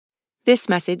This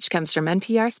message comes from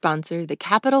NPR sponsor, the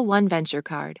Capital One Venture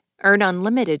Card. Earn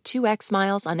unlimited 2x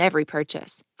miles on every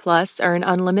purchase. Plus, earn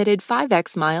unlimited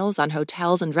 5x miles on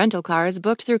hotels and rental cars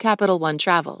booked through Capital One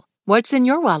Travel. What's in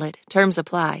your wallet? Terms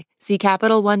apply. See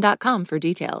CapitalOne.com for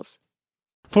details.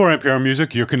 For NPR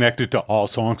Music, you're connected to All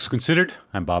Songs Considered.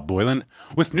 I'm Bob Boylan,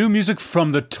 with new music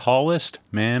from the tallest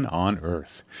man on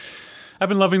earth. I've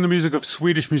been loving the music of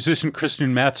Swedish musician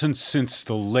Christian Mattsson since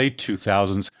the late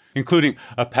 2000s, including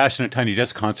a passionate Tiny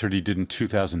Desk concert he did in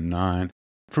 2009.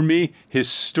 For me,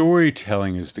 his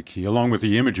storytelling is the key, along with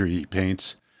the imagery he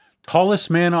paints.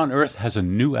 Tallest Man on Earth has a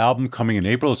new album coming in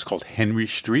April. It's called Henry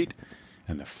Street.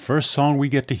 And the first song we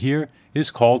get to hear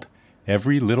is called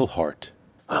Every Little Heart.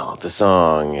 Well, the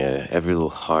song, Every Little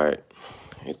Heart,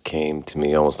 it came to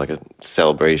me almost like a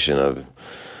celebration of,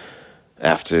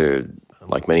 after,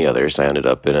 like many others, I ended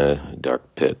up in a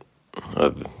dark pit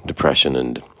of depression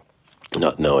and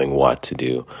not knowing what to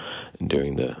do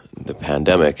during the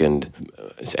pandemic, and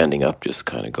it's ending up just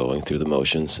kind of going through the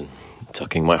motions and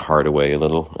tucking my heart away a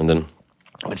little. And then,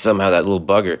 but somehow that little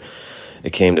bugger,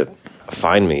 it came to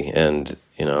find me, and,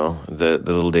 you know, the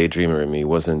little daydreamer in me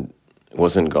wasn't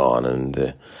gone, and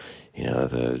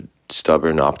the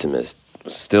stubborn optimist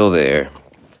was still there.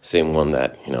 Same one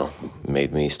that, you know,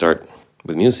 made me start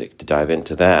with music, to dive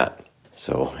into that.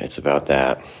 So it's about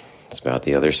that. It's about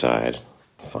the other side,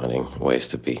 finding ways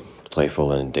to be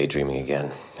playful and daydreaming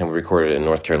again. And we recorded it in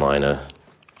North Carolina.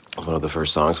 One of the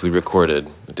first songs we recorded,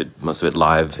 we did most of it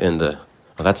live in the,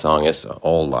 well, that song is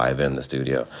all live in the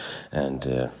studio. And,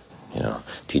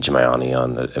 TJ Mayani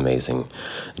on the amazing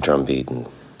drum beat, and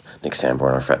Nick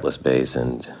Sanborn on fretless bass,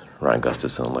 and Ryan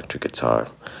Gustafson on electric guitar.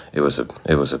 It was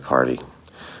a party.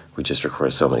 We just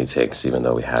recorded so many takes, even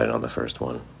though we had it on the first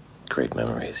one. Great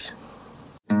memories.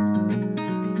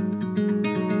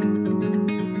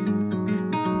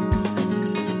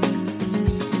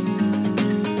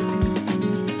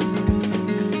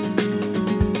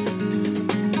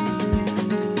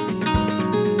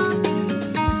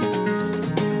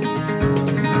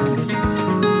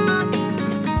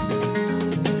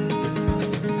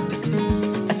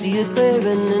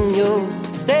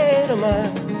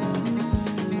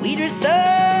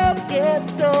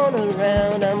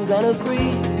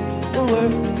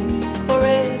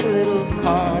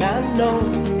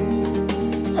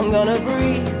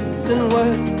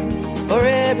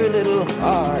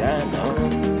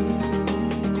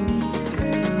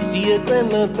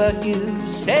 But you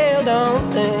still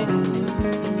don't think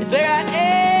it's where I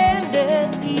end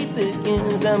and he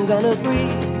begins. I'm gonna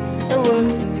breathe and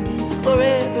work for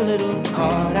every little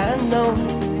heart I know.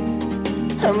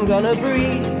 I'm gonna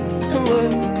breathe and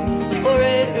work for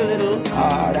every little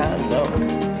heart I know.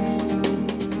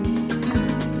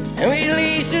 And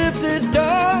release up the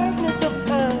darkness of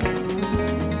time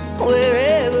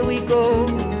wherever we go.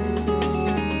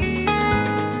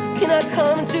 Can I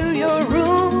come to your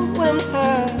room when I'm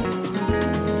tired?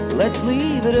 Let's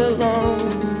leave it alone.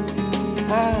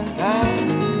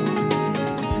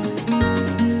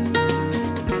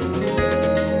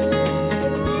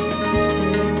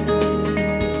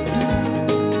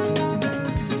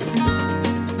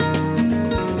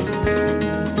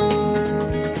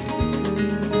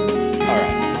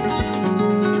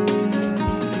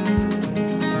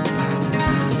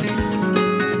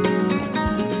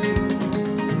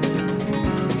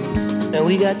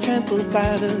 We got trampled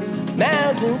by the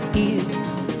mountains here.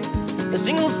 A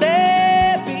single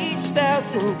step each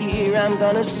 1,000 years. I'm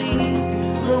gonna see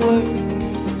the world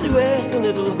through every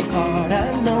little heart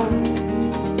I know.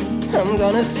 I'm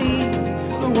gonna see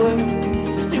the world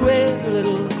through every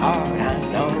little heart I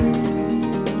know.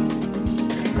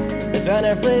 Let's find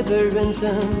our flavor in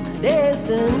some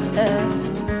distant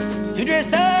town. To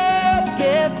dress up,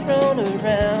 get thrown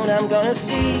around. I'm gonna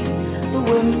see the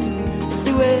world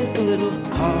through every little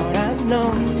heart I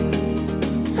know.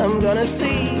 I'm gonna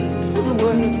see the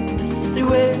world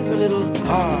through every little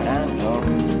heart I know.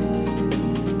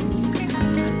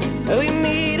 We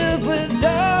meet up with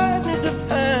darkness of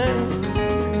time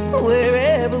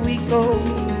wherever we go.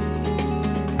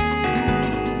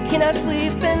 Can I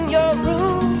sleep in your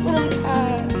room when I'm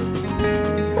tired?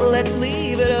 Let's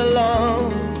leave it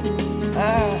alone.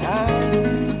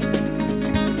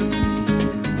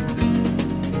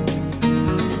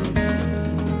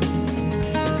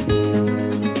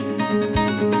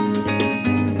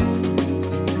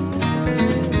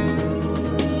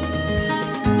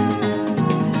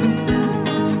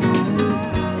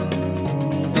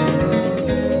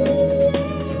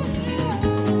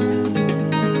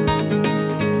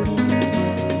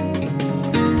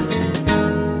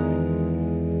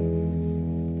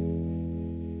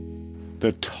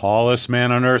 tallest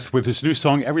man on earth with his new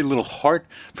song Every Little Heart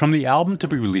from the album to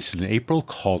be released in April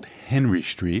called Henry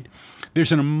Street.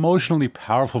 There's an emotionally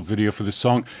powerful video for the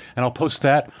song, and I'll post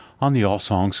that on the All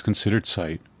Songs Considered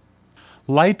site.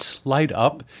 Lights Light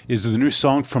Up is the new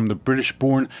song from the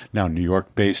British-born, now New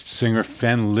York-based singer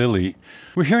Fen Lilly.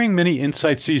 We're hearing many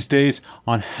insights these days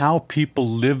on how people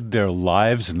lived their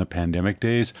lives in the pandemic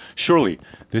days. Surely,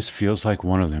 this feels like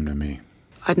one of them to me.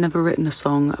 I'd never written a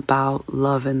song about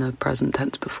love in the present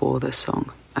tense before this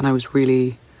song, and I was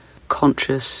really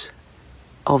conscious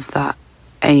of that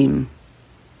aim,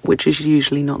 which is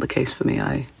usually not the case for me.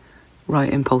 I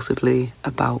write impulsively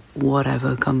about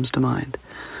whatever comes to mind.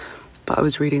 But I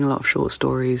was reading a lot of short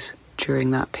stories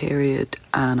during that period,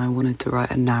 and I wanted to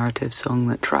write a narrative song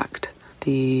that tracked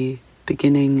the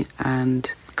beginning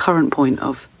and current point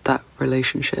of that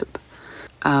relationship.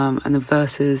 And the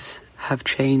verses have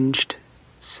changed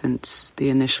since the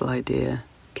initial idea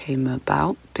came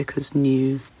about, because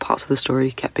new parts of the story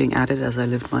kept being added as I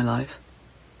lived my life.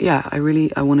 Yeah, I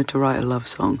wanted to write a love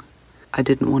song. I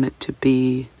didn't want it to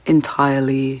be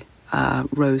entirely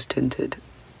rose-tinted,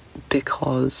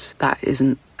 because that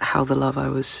isn't how the love I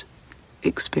was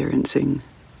experiencing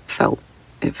felt.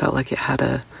 It felt like it had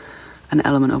an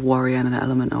element of worry and an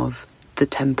element of the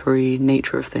temporary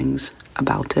nature of things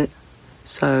about it.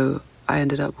 So I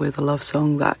ended up with a love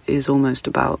song that is almost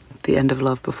about the end of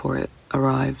love before it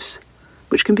arrives,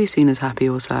 which can be seen as happy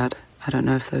or sad. I don't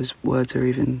know if those words are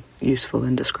even useful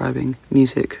in describing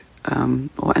music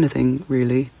or anything,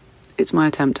 really. It's my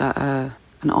attempt at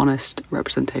an honest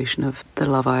representation of the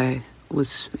love I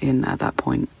was in at that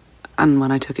point. And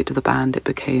when I took it to the band, it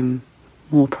became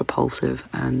more propulsive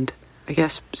and, I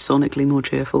guess, sonically more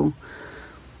cheerful.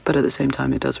 But at the same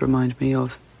time, it does remind me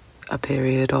of a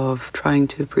period of trying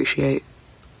to appreciate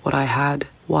what I had,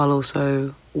 while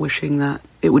also wishing that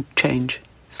it would change,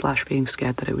 / being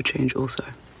scared that it would change also.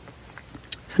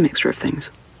 It's a mixture of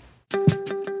things.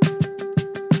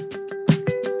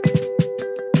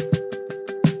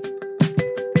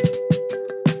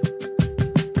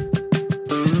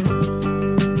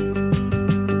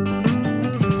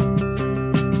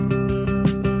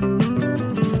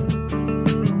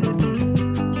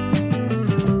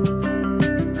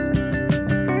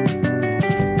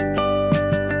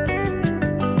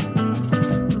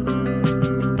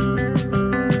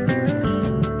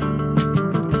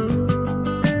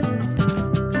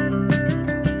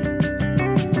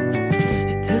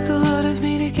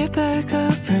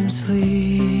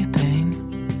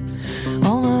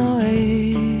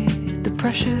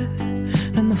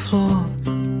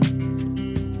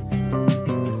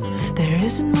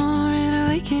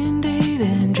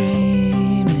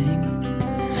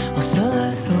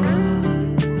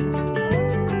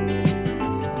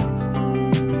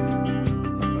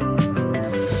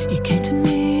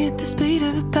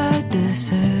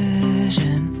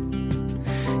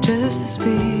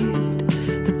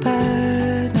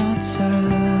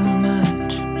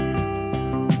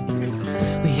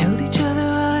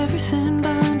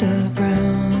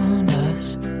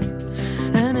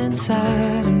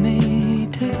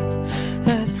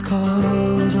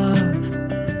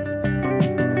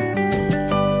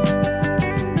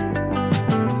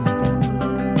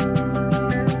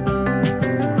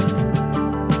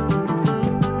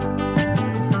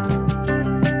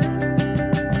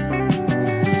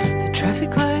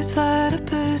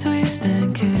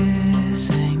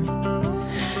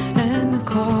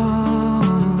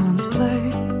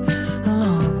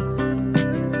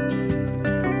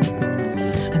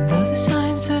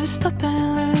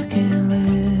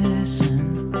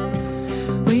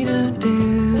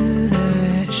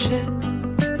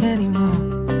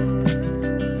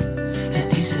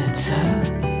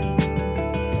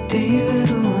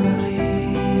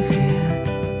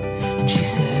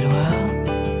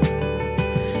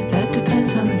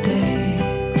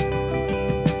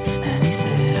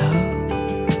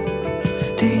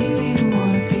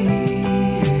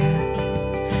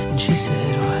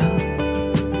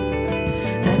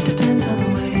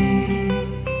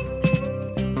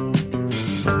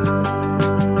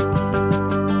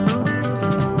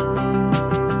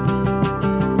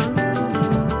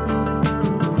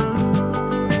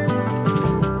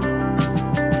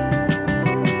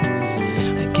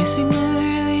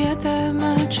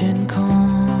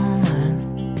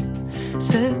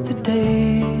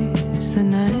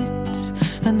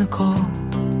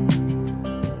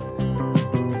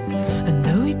 And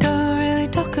though we don't really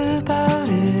talk about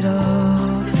it all,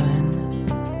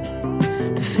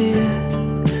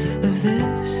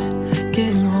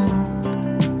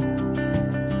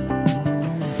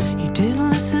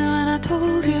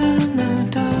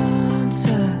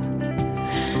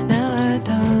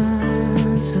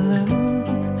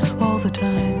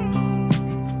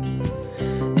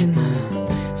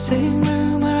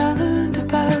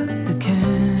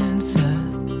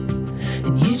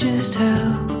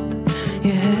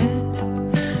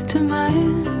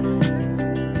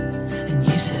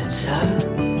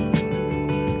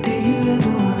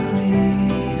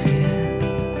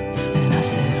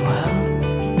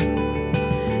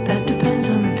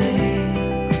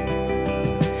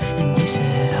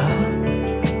 said, oh,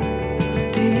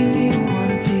 do you even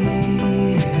want to be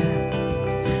here?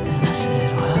 And I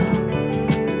said, well,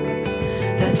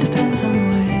 that depends on the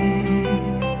way.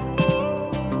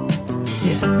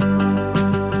 Yeah.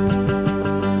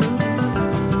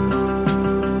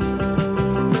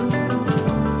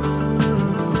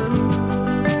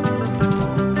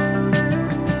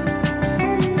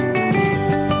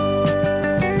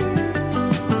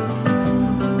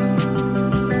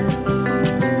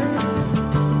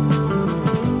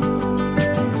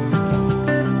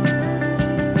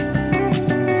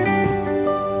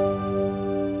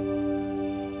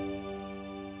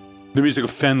 The music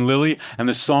of Fen Lily and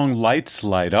the song Lights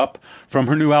Light Up from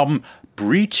her new album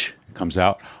Breach. It comes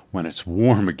out when it's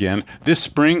warm again this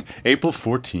spring, April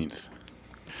 14th.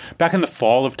 Back in the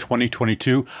fall of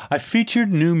 2022, I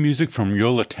featured new music from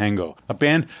Tengo, a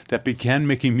band that began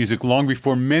making music long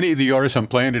before many of the artists I'm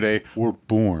playing today were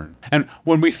born. And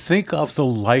when we think of the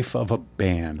life of a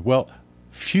band, well,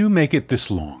 few make it this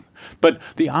long. But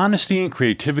the honesty and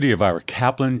creativity of Ira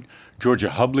Kaplan, Georgia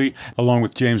Hubley, along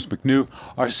with James McNew,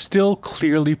 are still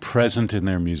clearly present in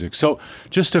their music. So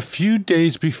just a few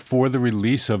days before the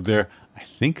release of their, I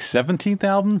think, 17th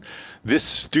album, This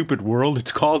Stupid World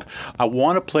it's called, I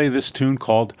want to play this tune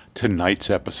called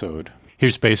Tonight's Episode.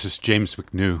 Here's bassist James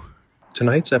McNew.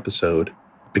 Tonight's episode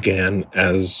began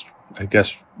as, I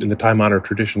guess, in the time-honored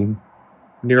tradition,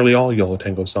 nearly all Yo La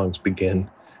Tengo songs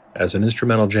begin as an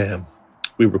instrumental jam.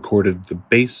 We recorded the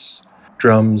bass,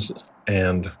 drums,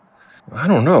 and I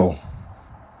don't know,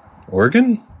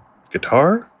 organ?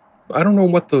 Guitar? I don't know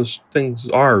what those things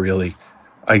are, really.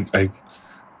 I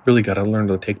really got to learn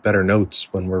to take better notes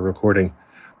when we're recording.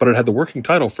 But it had the working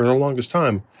title for the longest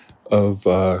time of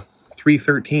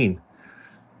 313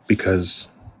 because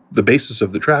the basis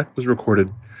of the track was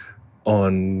recorded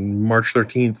on March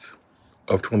 13th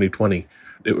of 2020.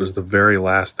 It was the very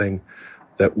last thing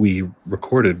that we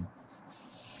recorded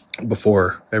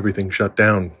before everything shut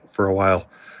down for a while.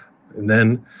 And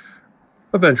then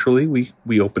eventually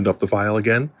we opened up the file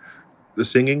again. The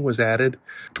singing was added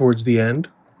towards the end.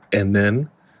 And then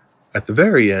at the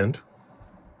very end,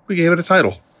 we gave it a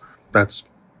title. That's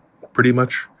pretty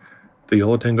much the Yo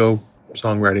La Tengo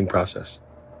songwriting process.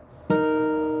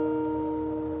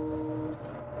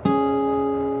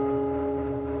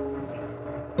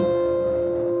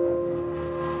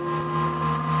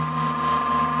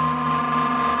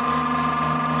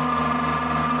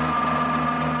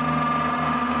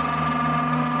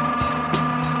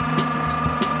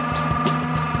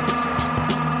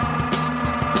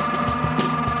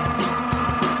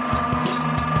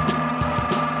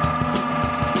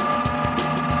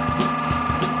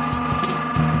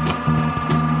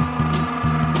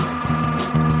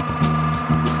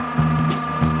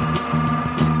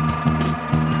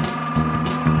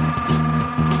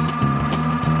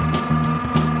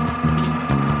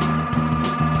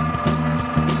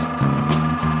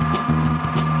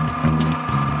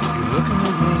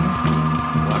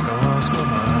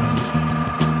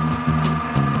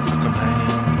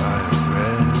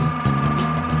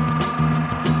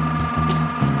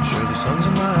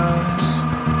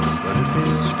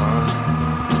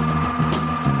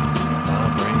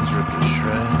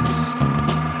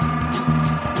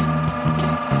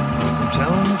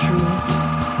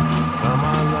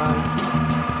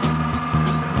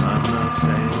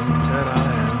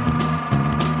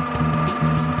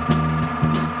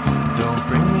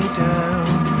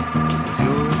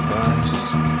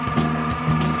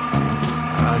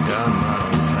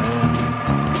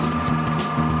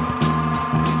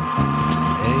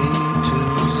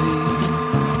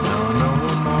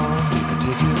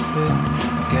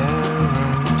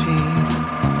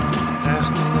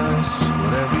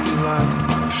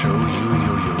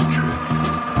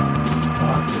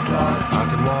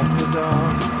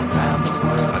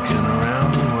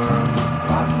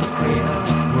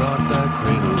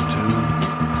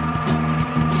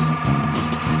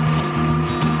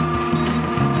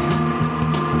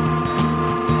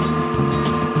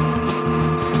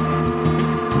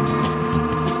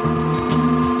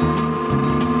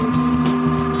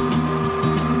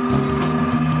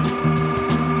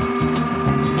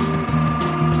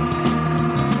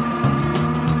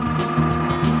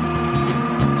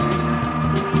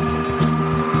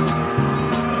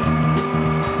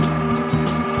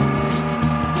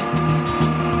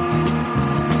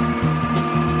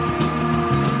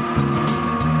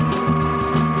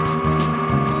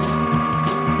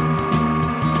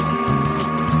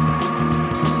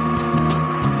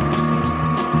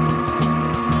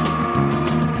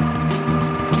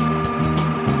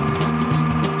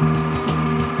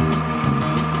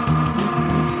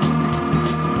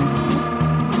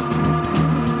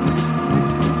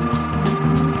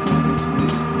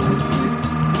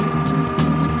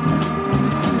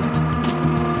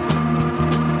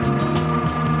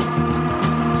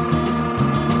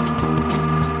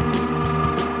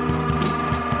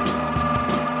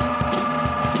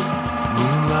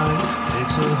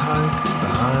 hike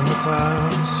behind the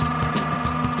clouds.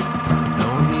 No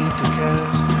need to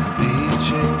cast the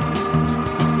chain.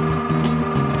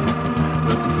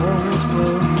 Let the four winds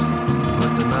blow,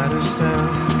 let the nighters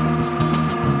stand.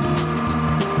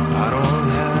 I don't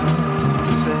have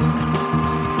to think.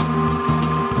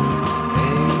 A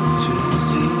to Z,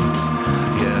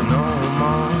 yeah, no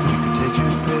more. You can take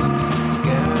your pick,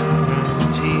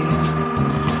 guaranteed.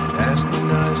 Ask me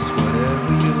nice,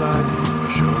 whatever you like. I'll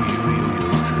show you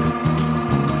your trip.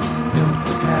 Milk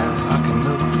the cow, I can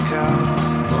milk the cow.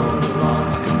 Mow the lawn, I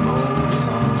can mow the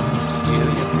lawn. Steal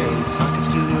your face, I can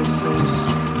steal your face.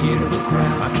 Ear to the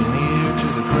ground, I can ear to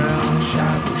the ground.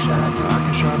 Shadow, shadow, I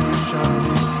can shadow,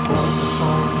 shadow. Hold the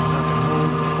phone, I can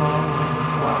hold the phone.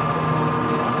 Walk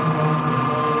alone, I can walk alone.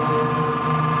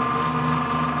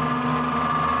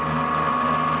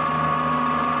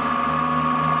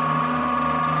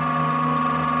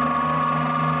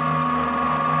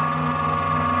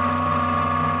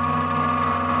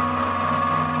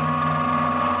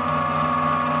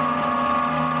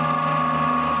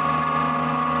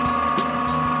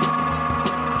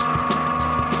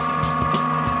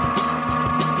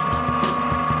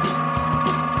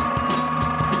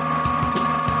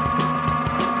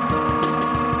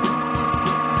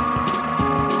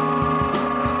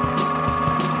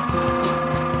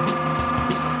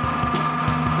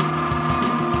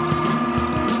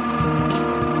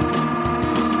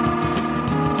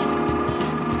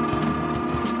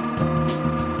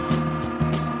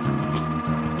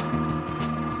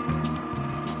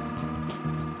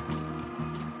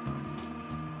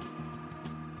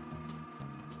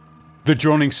 The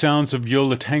droning sounds of Yo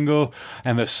La Tengo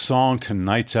and the song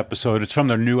tonight's episode. It's from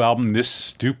their new album, This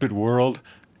Stupid World.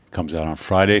 It comes out on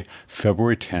Friday,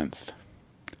 February 10th.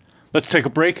 Let's take a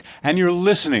break, and you're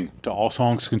listening to All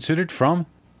Songs Considered from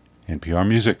NPR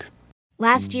Music.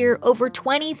 Last year, over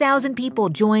 20,000 people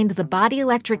joined the Body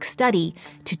Electric study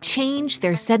to change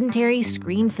their sedentary,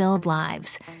 screen-filled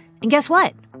lives. And guess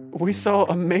what? We saw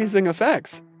amazing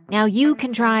effects. Now you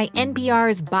can try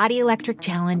NPR's Body Electric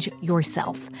Challenge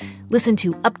yourself. Listen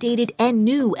to updated and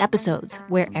new episodes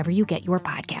wherever you get your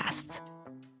podcasts.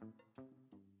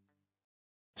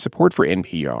 Support for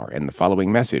NPR and the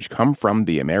following message come from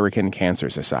the American Cancer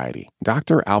Society.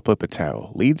 Dr. Alpa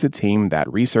Patel leads a team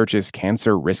that researches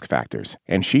cancer risk factors,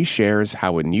 and she shares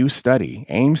how a new study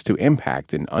aims to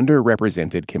impact an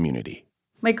underrepresented community.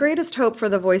 My greatest hope for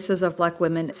the Voices of Black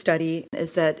Women study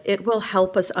is that it will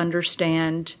help us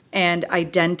understand and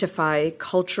identify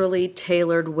culturally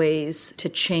tailored ways to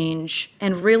change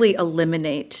and really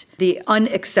eliminate the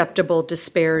unacceptable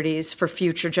disparities for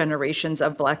future generations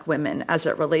of Black women as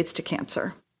it relates to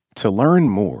cancer. To learn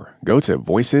more, go to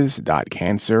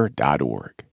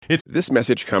voices.cancer.org. This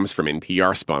message comes from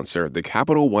NPR sponsor, the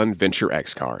Capital One Venture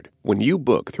X Card. When you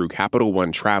book through Capital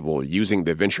One Travel using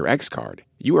the Venture X Card,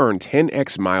 you earn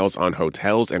 10x miles on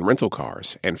hotels and rental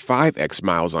cars and 5x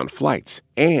miles on flights.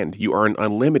 And you earn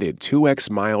unlimited 2x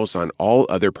miles on all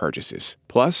other purchases.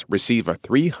 Plus, receive a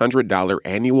 $300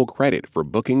 annual credit for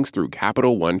bookings through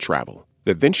Capital One Travel.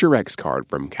 The Venture X Card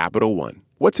from Capital One.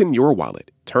 What's in your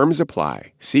wallet? Terms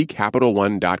apply. See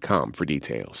CapitalOne.com for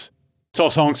details. It's All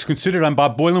Songs Considered. I'm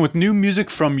Bob Boylan with new music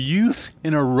from Youth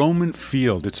in a Roman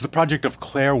Field. It's the project of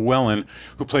Claire Wellen,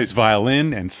 who plays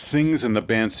violin and sings in the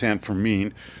band San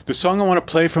Fermin. The song I want to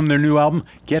play from their new album,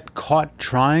 Get Caught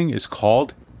Trying, is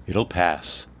called It'll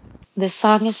Pass. This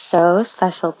song is so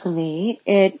special to me.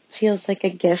 It feels like a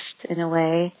gift in a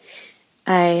way.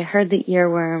 I heard the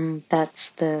earworm,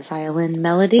 that's the violin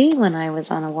melody, when I was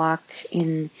on a walk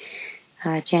in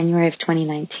January of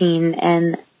 2019,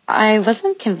 and I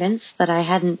wasn't convinced that I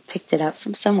hadn't picked it up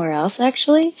from somewhere else,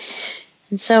 actually.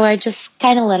 And so I just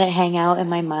kind of let it hang out in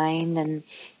my mind, and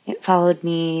it followed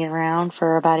me around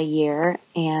for about a year,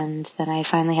 and then I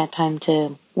finally had time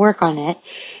to work on it.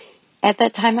 At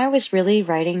that time, I was really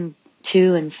writing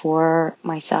to and for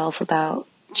myself about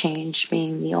change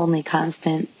being the only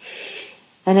constant.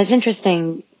 And it's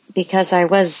interesting because I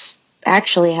was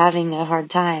actually having a hard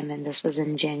time, and this was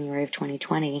in January of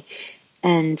 2020.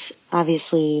 And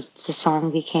obviously the song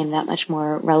became that much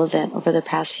more relevant over the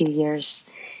past few years.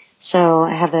 So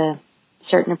I have a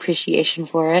certain appreciation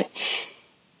for it.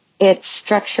 It's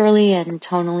structurally and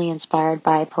tonally inspired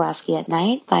by Pulaski at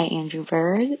Night by Andrew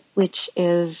Bird, which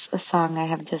is a song I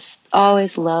have just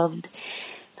always loved.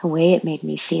 The way it made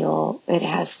me feel, it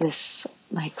has this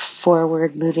like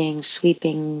forward moving,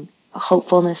 sweeping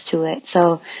hopefulness to it.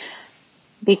 So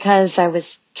because I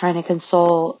was trying to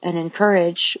console and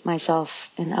encourage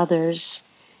myself and others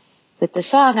with the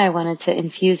song, I wanted to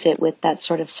infuse it with that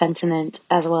sort of sentiment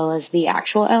as well as the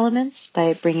actual elements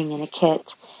by bringing in a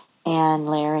kit and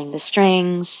layering the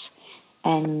strings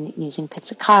and using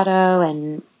pizzicato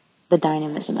and the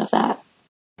dynamism of that.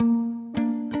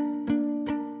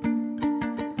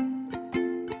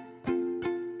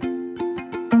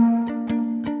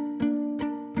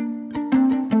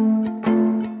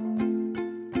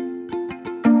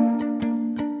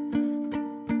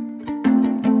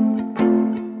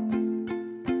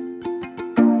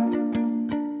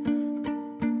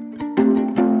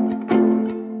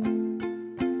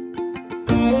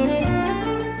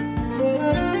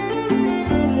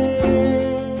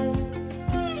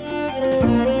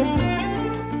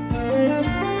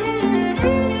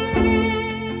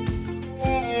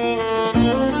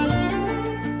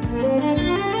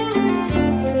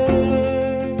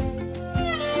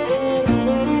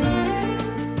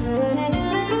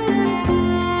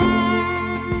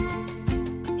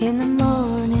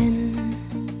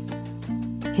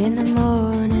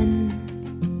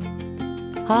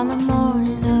 On the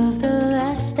morning of the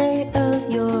last day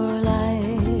of your life,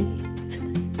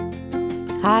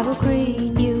 I will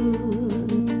greet you,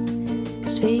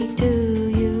 speak to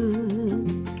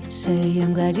you, say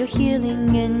I'm glad you're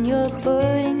healing and you're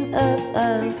putting up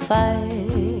a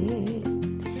fight.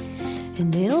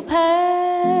 And it'll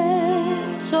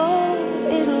pass, oh,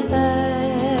 it'll pass.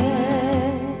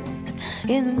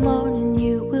 In the morning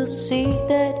you will see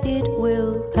that it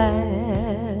will pass.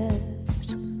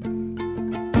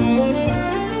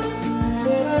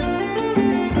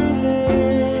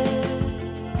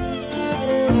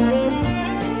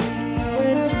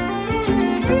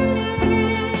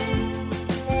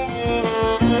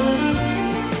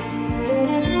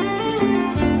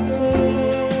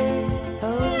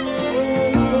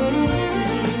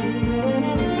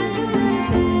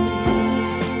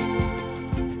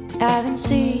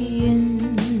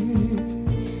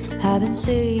 I've been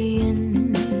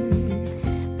seeing,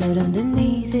 but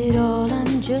underneath it all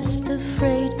I'm just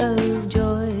afraid of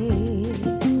joy.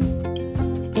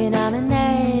 And I'm an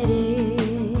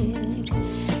addict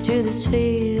to this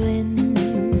feeling.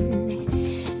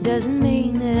 Doesn't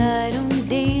mean that I don't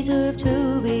deserve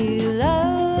to be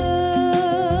loved.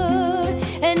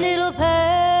 And it'll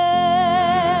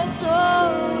pass,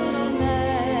 oh, it'll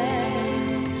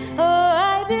pass. Oh,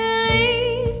 I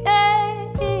believe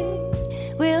that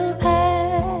it will pass.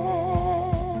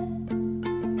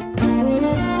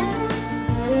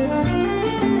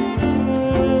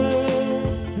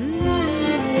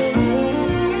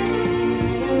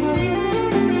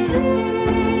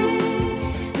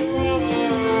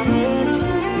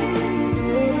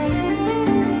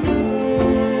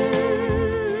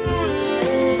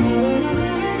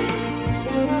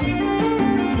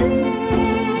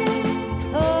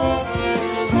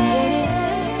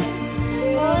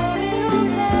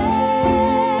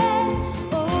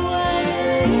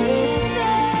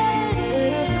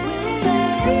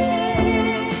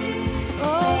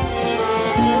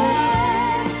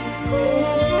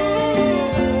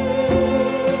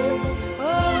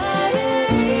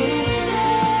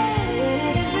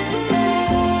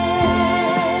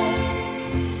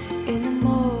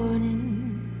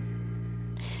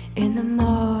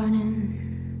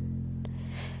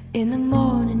 In the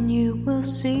morning you will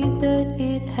see that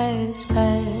it has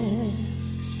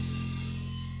passed.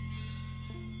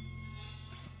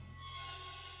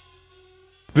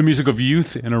 The music of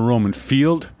Youth in a Roman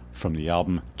Field from the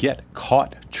album Get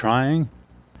Caught Trying,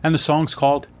 and the song's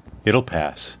called It'll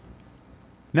Pass.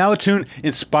 Now a tune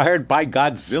inspired by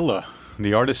Godzilla.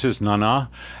 The artist is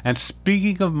Nanna, and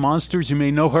speaking of monsters, you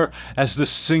may know her as the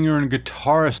singer and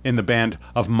guitarist in the band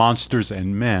of Monsters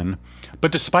and Men.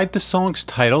 But despite the song's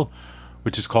title,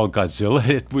 which is called Godzilla,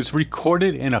 it was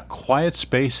recorded in a quiet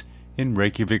space in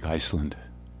Reykjavik, Iceland.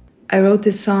 I wrote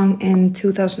this song in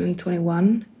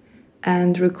 2021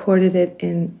 and recorded it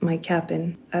in my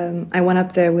cabin. I went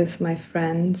up there with my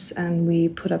friends and we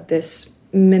put up this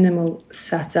minimal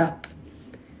setup.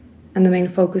 And the main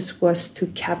focus was to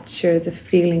capture the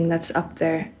feeling that's up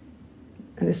there.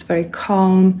 And it's very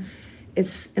calm.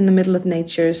 It's in the middle of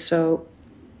nature, so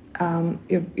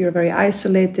you're very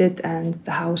isolated and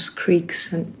the house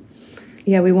creaks. And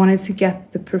yeah, we wanted to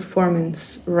get the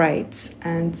performance right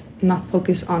and not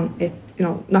focus on it,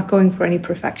 not going for any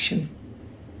perfection.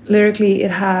 Lyrically,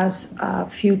 it has a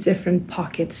few different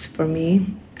pockets for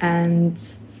me, and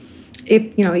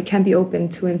it can be open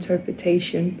to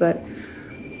interpretation, but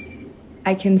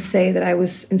I can say that I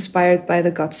was inspired by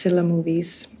the Godzilla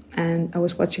movies, and I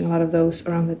was watching a lot of those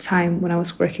around the time when I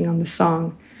was working on the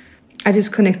song. I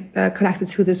just connected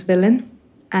to this villain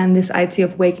and this idea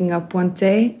of waking up one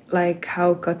day, like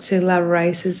how Godzilla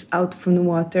rises out from the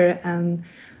water and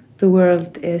the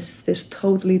world is this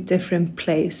totally different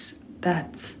place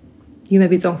that you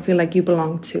maybe don't feel like you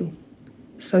belong to.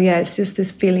 So yeah, it's just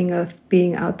this feeling of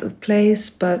being out of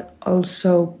place, but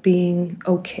also being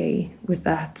okay with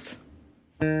that.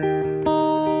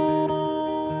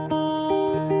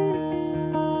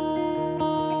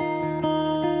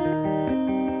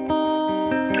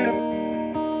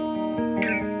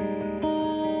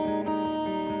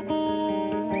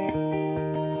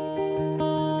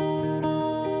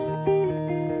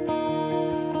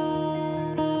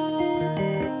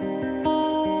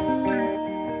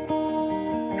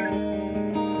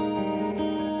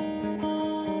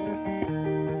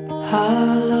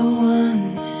 Hollow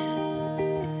one,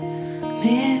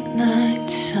 midnight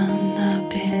sun, I've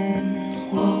been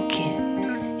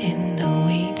walking in the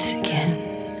weeds again.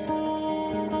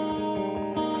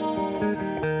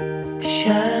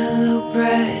 Shallow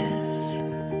breath,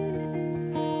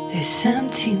 this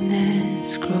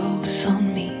emptiness grows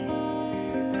on me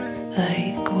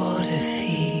like water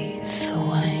feeds the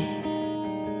wine.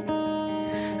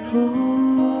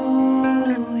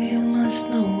 Ooh, you must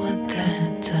know what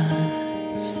that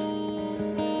does.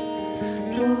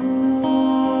 Ooh,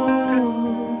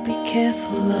 be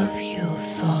careful of your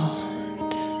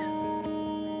thoughts.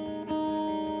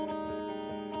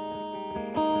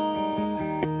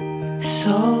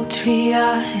 Sultry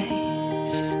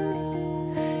eyes,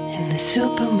 in the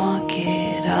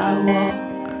supermarket I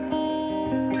walk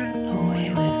away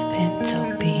with pinto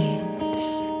beans.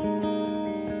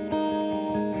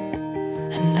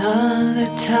 Another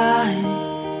time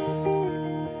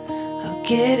I'll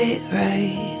get it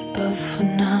right, but for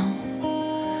now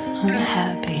I'm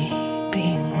happy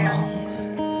being wrong.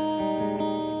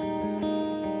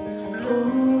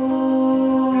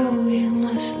 Ooh, you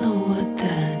must know what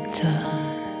that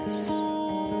does.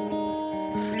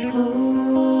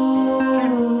 Ooh,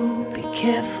 be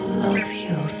careful of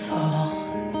your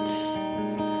thoughts.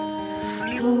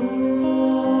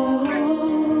 Ooh,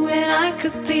 and I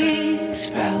could be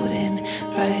sprouting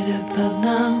right about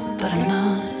now, but I'm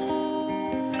not.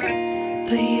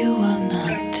 But you are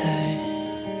not dirt.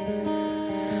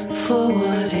 For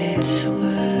what it's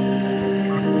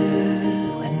worth,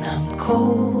 when I'm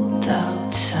cold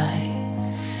outside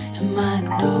and my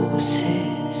nose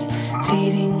is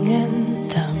bleeding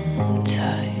and I'm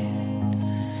tired,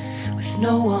 with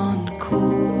no one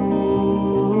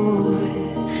cool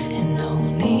and no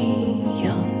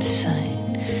neon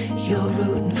sign, you're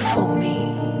rooting for me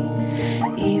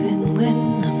even when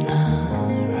I'm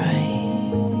not right.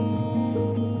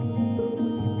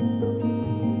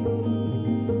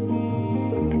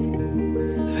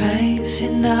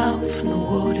 Rising out from the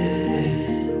water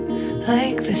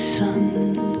like the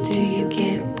sun, do you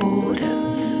get bored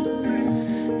of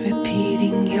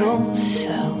repeating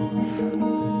yourself?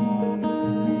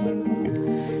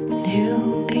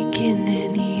 New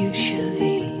beginning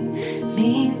usually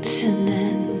means an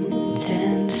end,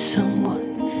 and someone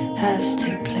has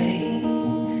to play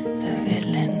the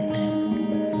villain.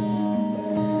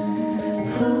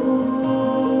 Who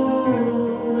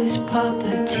is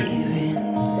puppeteering?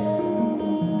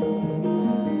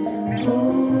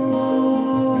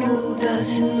 Ooh,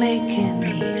 doesn't make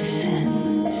any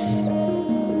sense.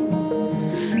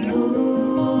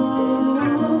 Ooh,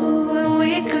 and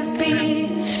we could be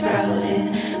sprouting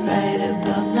right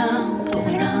about now, but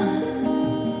we're not.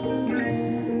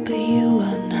 But you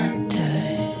are not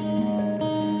dirt.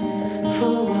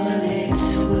 For what it's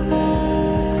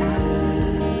worth,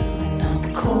 when I'm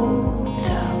cold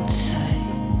outside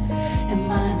and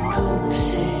my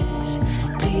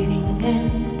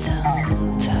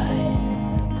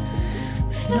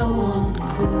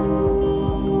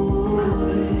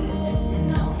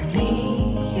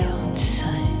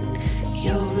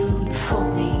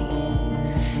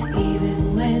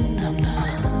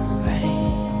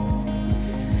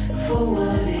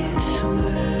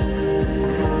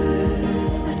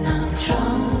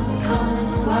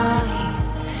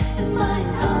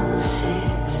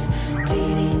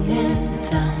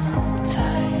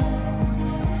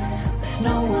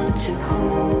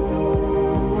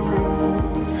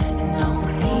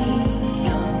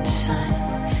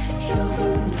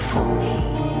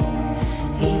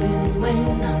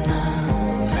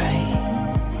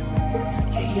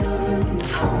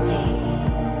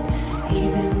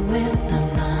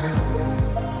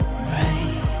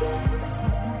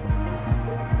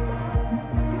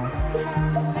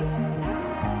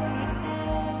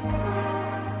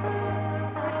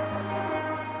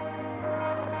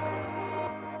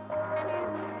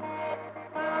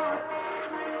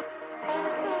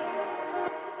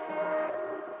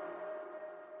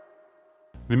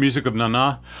the music of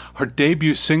Nanna. Her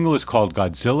debut single is called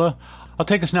Godzilla. I'll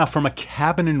take us now from a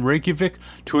cabin in Reykjavik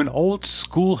to an old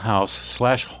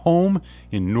schoolhouse/home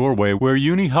in Norway where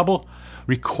Uni Hubble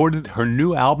recorded her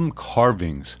new album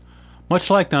Carvings. Much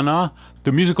like Nanna,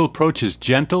 the musical approach is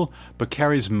gentle but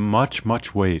carries much,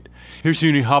 much weight. Here's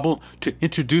Uni Hubble to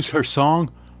introduce her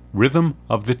song Rhythm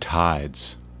of the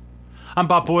Tides. I'm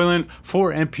Bob Boylan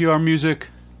for NPR Music.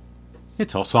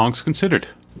 It's All Songs Considered.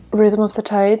 Rhythm of the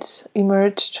Tides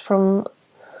emerged from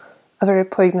a very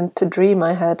poignant dream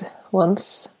I had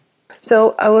once.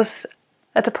 So I was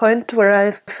at a point where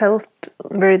I felt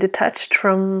very detached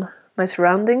from my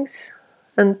surroundings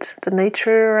and the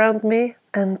nature around me.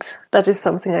 And that is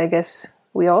something I guess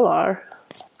we all are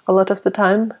a lot of the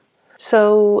time.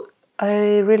 So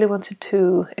I really wanted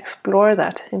to explore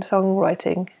that in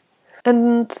songwriting.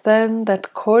 And then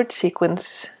that chord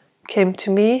sequence came to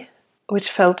me,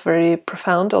 which felt very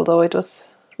profound, although it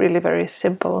was really very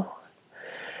simple.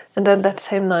 And then that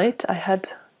same night I had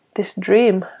this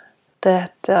dream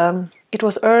that it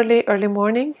was early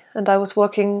morning and I was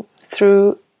walking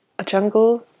through a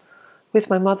jungle with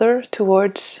my mother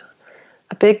towards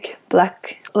a big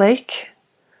black lake,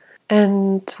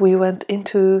 and we went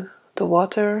into the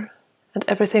water and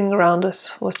everything around us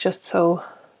was just so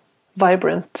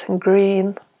vibrant and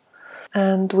green,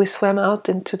 and we swam out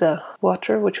into the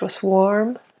water, which was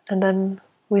warm, and then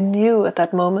we knew at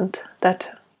that moment that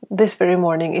this very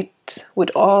morning it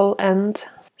would all end,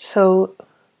 so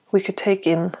we could take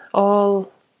in all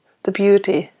the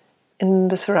beauty in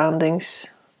the surroundings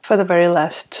for the very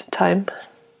last time.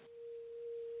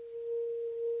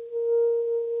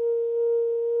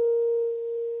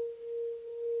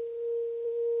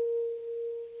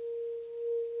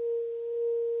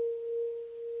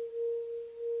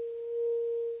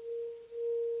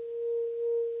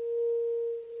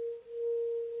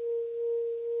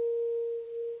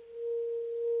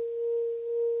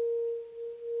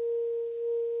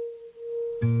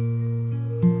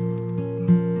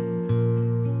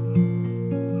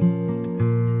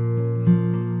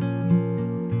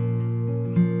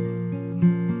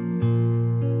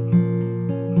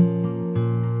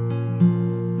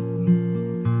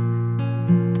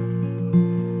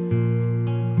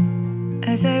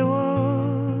 As I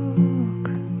walk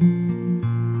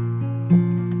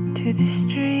to the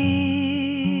stream,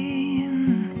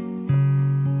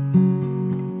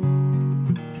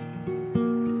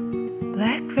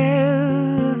 black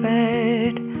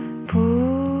velvet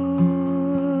pulls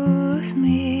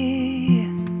me.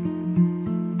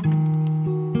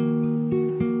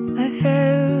 I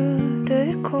felt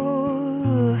a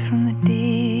call from the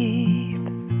deep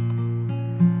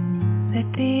that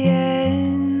the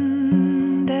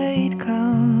end I'd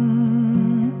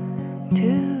come to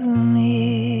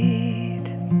meet.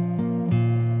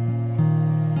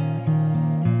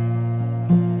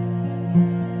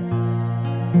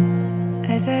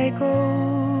 As I go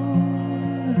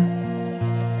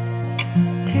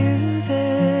to the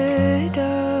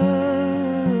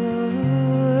dark,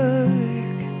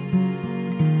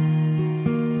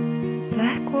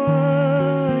 black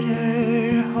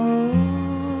water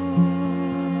holds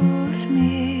me.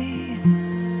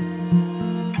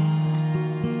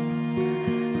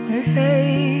 We're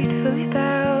faithfully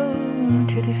bound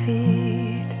to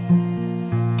defeat,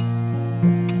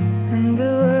 and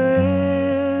the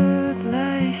world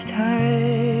lies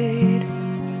tied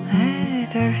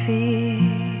at our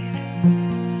feet.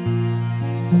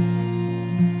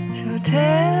 So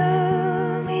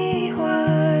tell me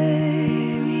why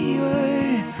we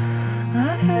were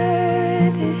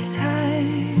offered this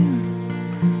time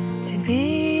to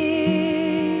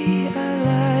be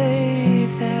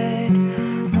alive that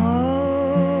morning.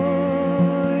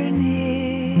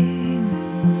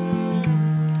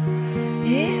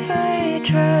 If I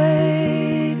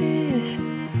try this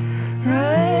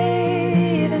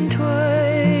right and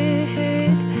twice,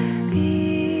 it'd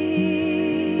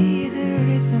be the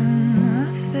rhythm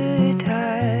of the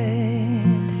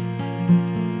tides.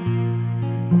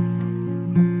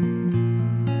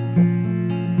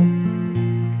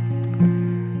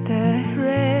 The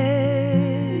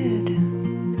red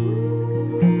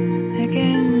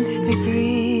against the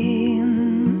green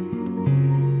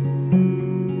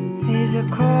is a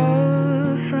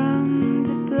call from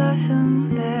the blossom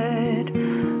that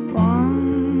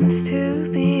wants to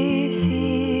be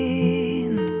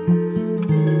seen.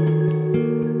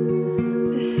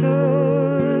 The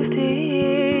salty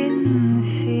in the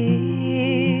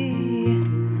sea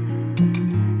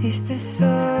is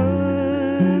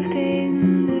dissolved in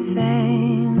the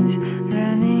veins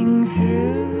running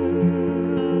through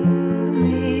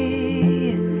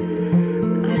me.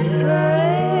 I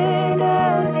slide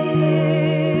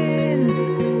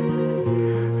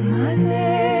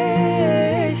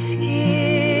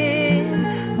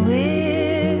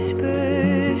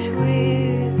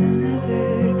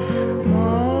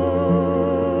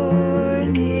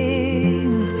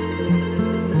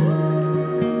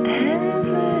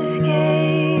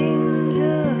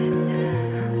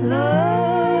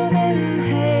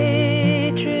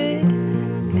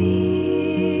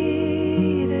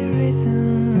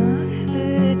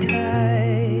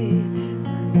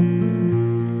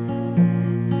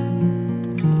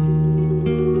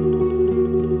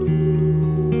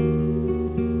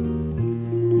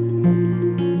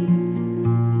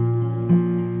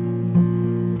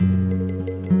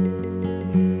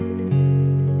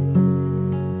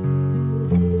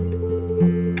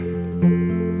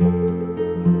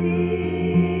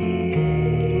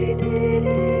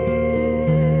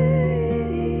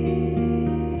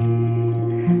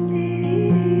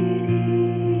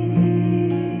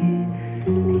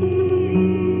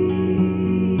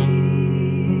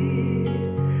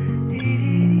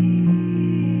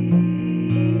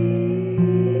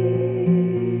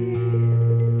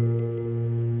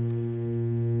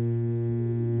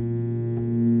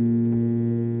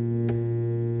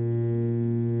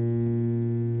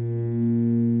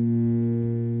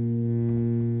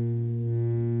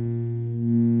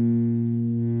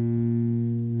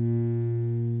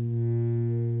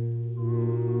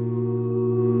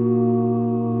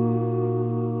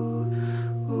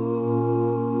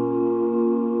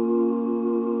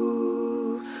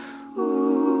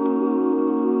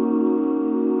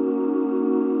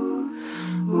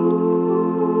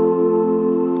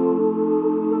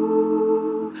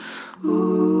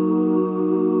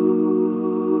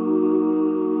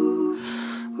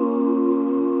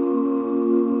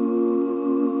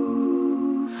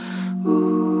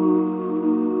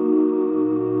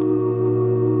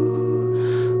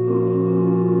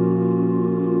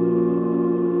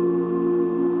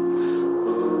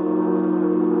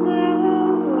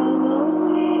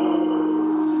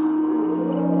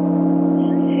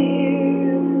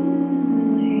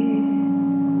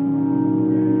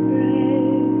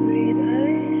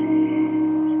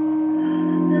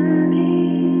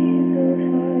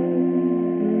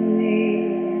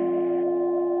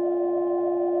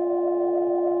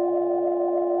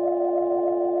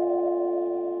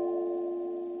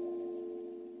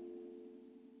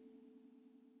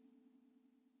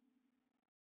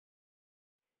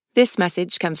This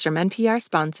message comes from NPR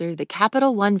sponsor, the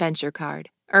Capital One Venture Card.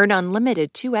 Earn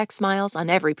unlimited 2x miles on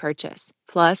every purchase.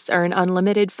 Plus, earn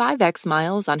unlimited 5x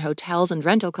miles on hotels and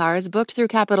rental cars booked through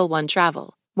Capital One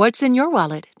Travel. What's in your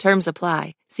wallet? Terms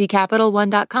apply. See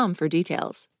CapitalOne.com for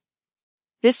details.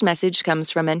 This message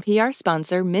comes from NPR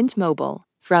sponsor Mint Mobile.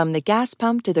 From the gas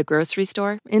pump to the grocery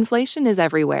store, inflation is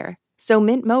everywhere. So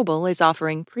Mint Mobile is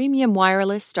offering premium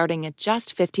wireless starting at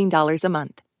just $15 a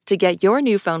month. To get your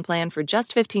new phone plan for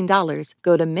just $15,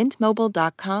 go to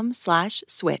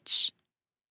mintmobile.com/switch.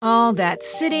 All that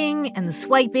sitting and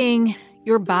swiping,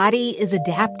 your body is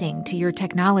adapting to your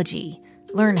technology.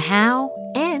 Learn how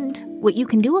and what you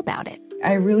can do about it.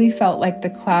 I really felt like the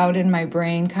cloud in my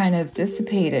brain kind of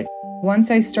dissipated. Once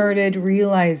I started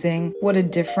realizing what a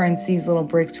difference these little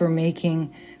breaks were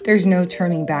making, there's no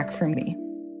turning back for me.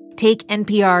 Take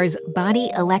NPR's Body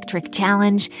Electric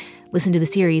Challenge. Listen to the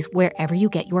series wherever you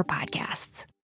get your podcasts.